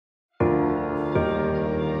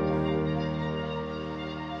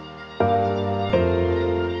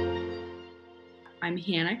I'm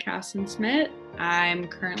Hannah Kastensmidt. I'm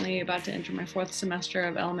currently about to enter my 4th semester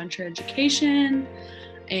of elementary education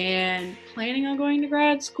and planning on going to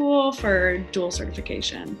grad school for dual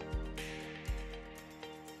certification.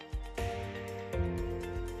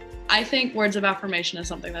 I think words of affirmation is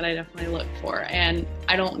something that I definitely look for, and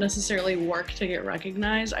I don't necessarily work to get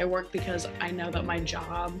recognized. I work because I know that my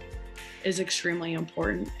job is extremely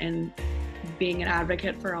important, and being an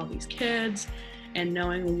advocate for all these kids and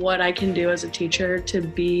knowing what I can do as a teacher to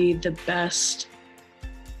be the best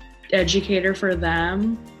educator for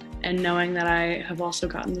them, and knowing that I have also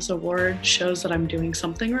gotten this award shows that I'm doing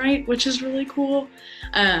something right, which is really cool.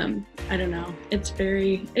 I don't know, it's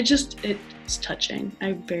touching.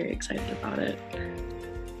 I'm very excited about it.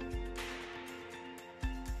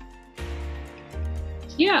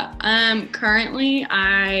 Yeah, currently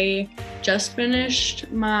I just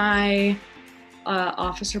finished my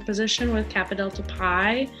officer position with Kappa Delta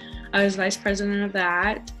Pi. I was vice president of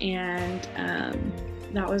that, and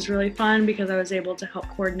that was really fun because I was able to help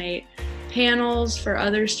coordinate panels for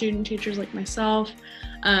other student teachers like myself.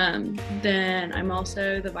 Then I'm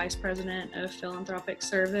also the vice president of philanthropic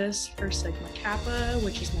service for Sigma Kappa,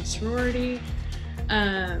 which is my sorority.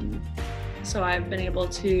 So I've been able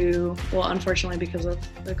to, well, unfortunately because of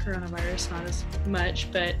the coronavirus, not as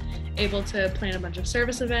much, but able to plan a bunch of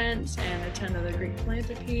service events and attend other Greek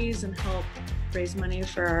philanthropies and help raise money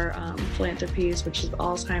for our philanthropies, which is the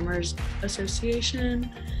Alzheimer's Association.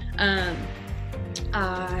 I'm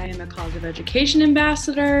a College of Education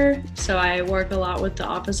Ambassador, so I work a lot with the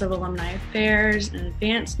Office of Alumni Affairs and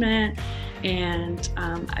Advancement, and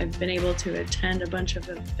I've been able to attend a bunch of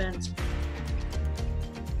events.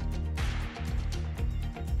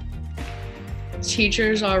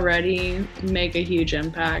 Teachers already make a huge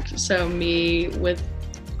impact, so me with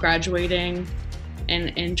graduating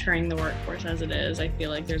and entering the workforce as it is, I feel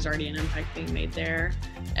like there's already an impact being made there.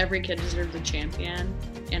 Every kid deserves a champion,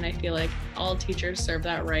 and I feel like all teachers serve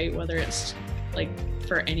that right, whether it's like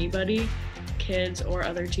for anybody, kids or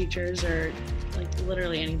other teachers, or like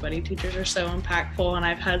literally anybody. Teachers are so impactful, and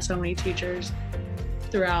I've had so many teachers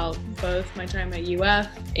throughout both my time at UF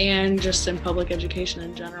and just in public education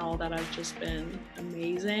in general that have just been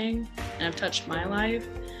amazing and have touched my life.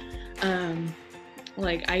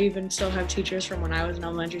 Like I even still have teachers from when I was in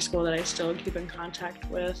elementary school that I still keep in contact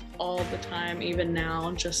with all the time, even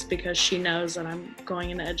now, just because she knows that I'm going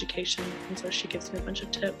into education, and so she gives me a bunch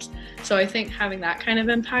of tips. So I think having that kind of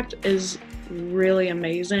impact is really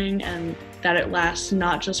amazing, and that it lasts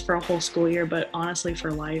not just for a whole school year, but honestly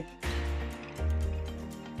for life.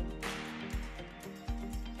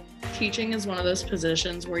 Teaching is one of those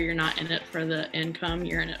positions where you're not in it for the income,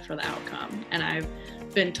 you're in it for the outcome. And I've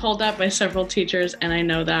been told that by several teachers, and I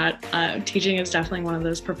know that teaching is definitely one of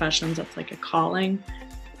those professions that's like a calling,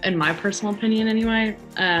 in my personal opinion anyway.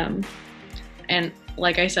 And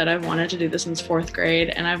like I said, I've wanted to do this since 4th grade,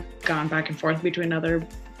 and I've gone back and forth between other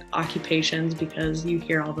occupations because you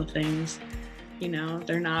hear all the things, you know,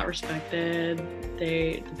 they're not respected,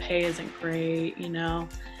 the pay isn't great, you know.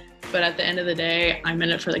 But at the end of the day, I'm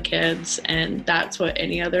in it for the kids, and that's what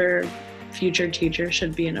any other future teacher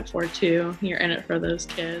should be in it for too. You're in it for those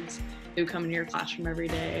kids who come into your classroom every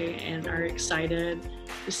day and are excited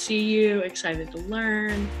to see you, excited to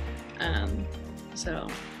learn. So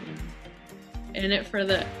you're in it for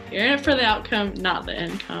the outcome, not the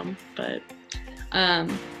income. But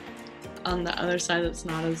on the other side that's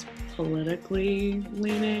not as politically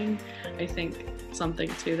leaning, I think something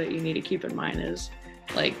too that you need to keep in mind is,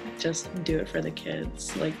 like, just do it for the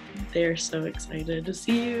kids. Like, they're so excited to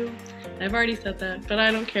see you. And I've already said that, but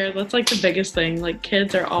I don't care. That's like the biggest thing. Like,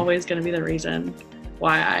 kids are always going to be the reason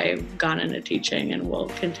why I've gone into teaching, and will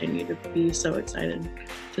continue to be so excited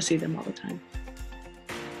to see them all the time.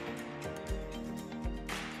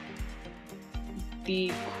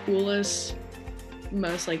 The coolest,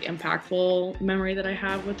 most like impactful memory that I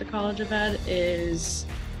have with the College of Ed is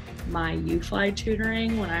my UFly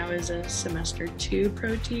tutoring when I was a semester 2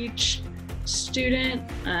 pro-teach student.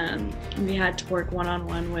 We had to work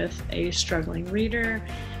one-on-one with a struggling reader,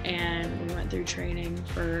 and we went through training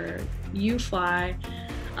for UFly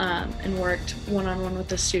and worked one-on-one with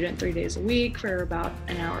the student 3 days a week for about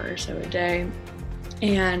an hour or so a day.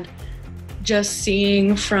 And just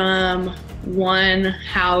seeing from one,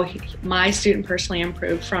 how my student personally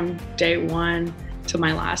improved from day 1 to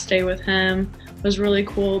my last day with him was really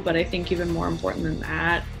cool. But I think even more important than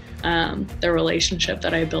that, the relationship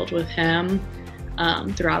that I built with him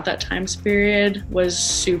throughout that time period was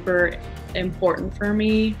super important for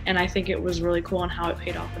me. And I think it was really cool and how it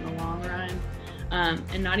paid off in the long run.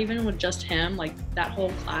 And not even with just him, like that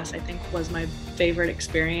whole class I think was my favorite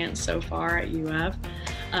experience so far at UF,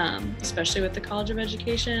 especially with the College of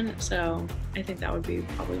Education. So I think that would be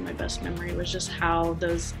probably my best memory, was just how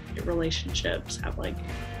those relationships have like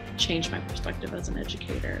changed my perspective as an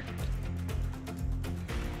educator.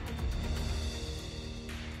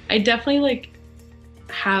 I definitely like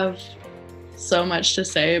have so much to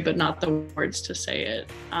say, but not the words to say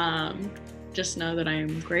it. Just know that I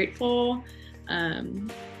am grateful.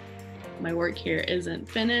 My work here isn't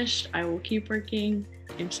finished. I will keep working.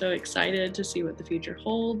 I'm so excited to see what the future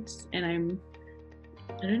holds. And I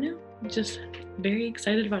don't know, just very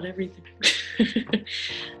excited about everything.